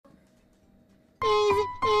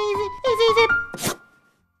ezyZip.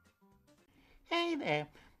 Hey there,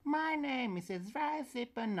 my name is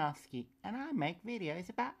ezyZip and I make videos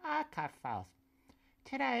about archive files.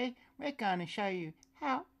 Today we're going to show you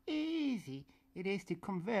how easy it is to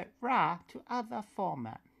convert RAR to other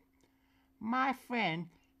format. My friend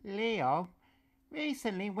Leo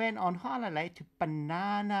recently went on holiday to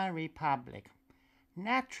Banana Republic.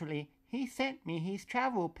 Naturally, he sent me his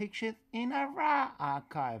travel pictures in a RAR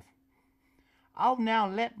archive. I'll now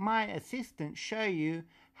let my assistant show you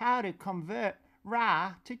how to convert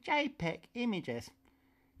RAR to JPEG images.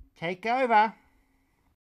 Take over.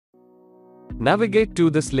 Navigate to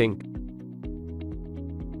this link.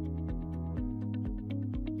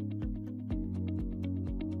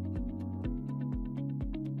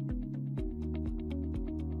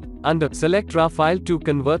 Under Select RAR file to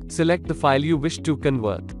convert, select the file you wish to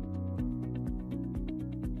convert.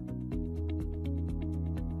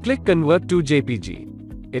 Click Convert to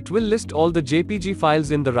JPG. It will list all the JPG files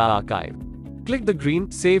in the RAR archive. Click the green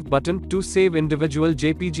Save button to save individual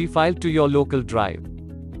JPG file to your local drive.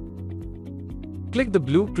 Click the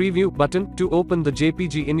blue Preview button to open the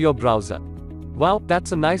JPG in your browser. Wow,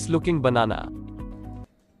 that's a nice looking banana.